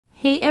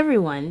Hey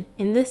everyone,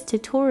 in this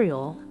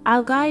tutorial,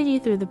 I'll guide you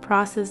through the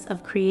process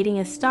of creating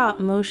a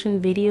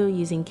stop-motion video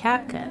using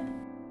CapCut.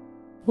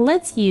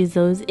 Let's use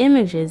those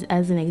images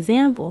as an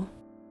example.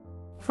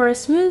 For a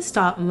smooth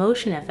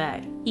stop-motion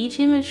effect, each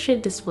image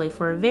should display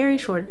for a very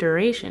short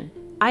duration,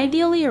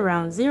 ideally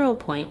around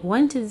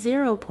 0.1 to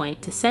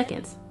 0.2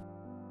 seconds.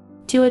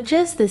 To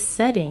adjust this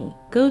setting,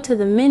 go to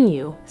the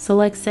menu,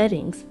 select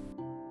Settings.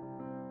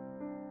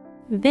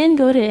 Then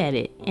go to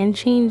Edit and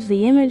change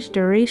the image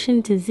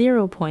duration to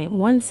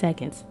 0.1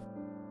 seconds.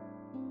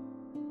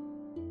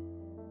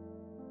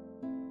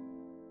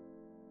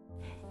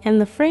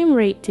 And the frame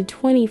rate to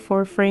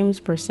 24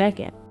 frames per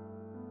second.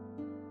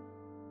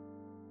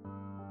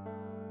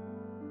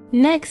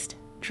 Next,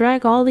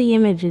 drag all the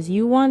images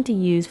you want to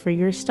use for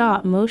your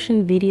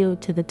stop-motion video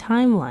to the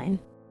timeline.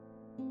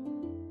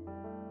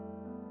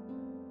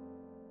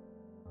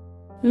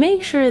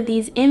 Make sure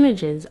these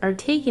images are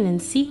taken in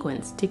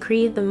sequence to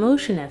create the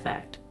motion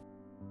effect.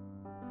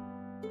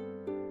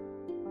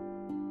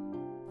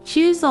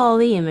 Choose all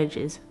the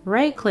images,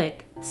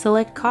 right-click,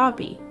 select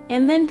Copy,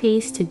 and then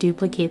paste to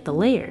duplicate the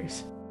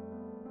layers.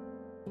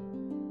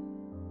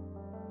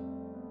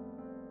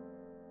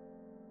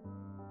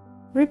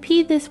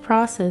 Repeat this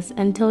process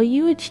until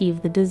you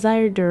achieve the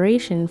desired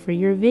duration for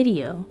your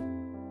video.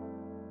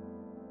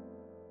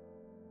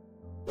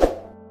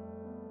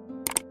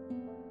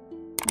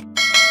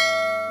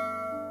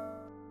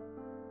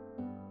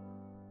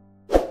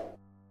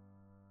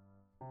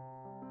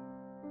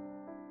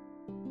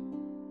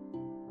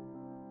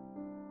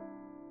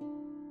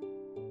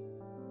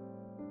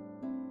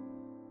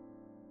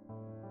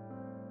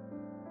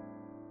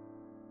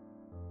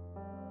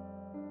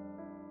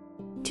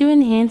 To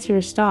enhance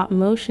your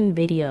stop-motion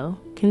video,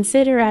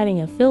 consider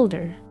adding a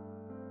filter.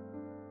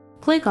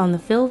 Click on the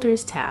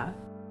Filters tab.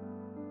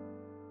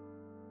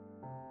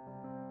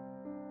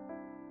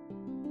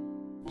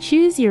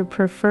 Choose your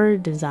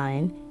preferred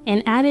design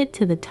and add it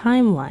to the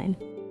timeline.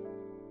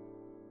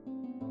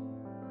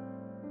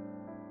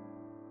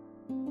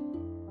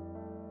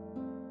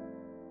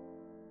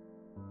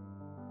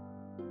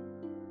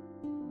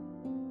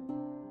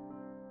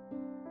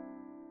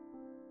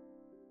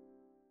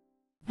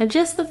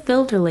 Adjust the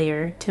filter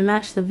layer to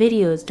match the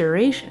video's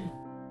duration.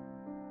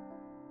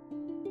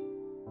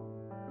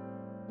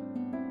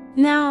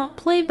 Now,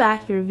 play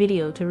back your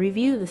video to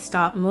review the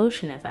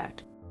stop-motion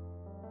effect.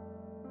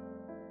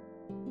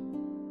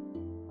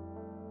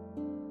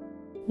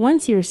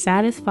 Once you're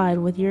satisfied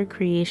with your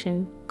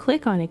creation,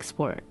 click on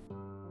Export.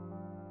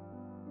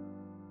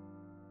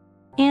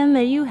 And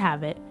there you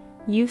have it.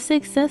 You've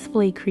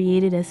successfully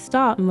created a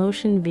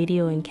stop-motion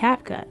video in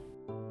CapCut.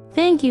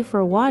 Thank you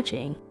for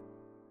watching.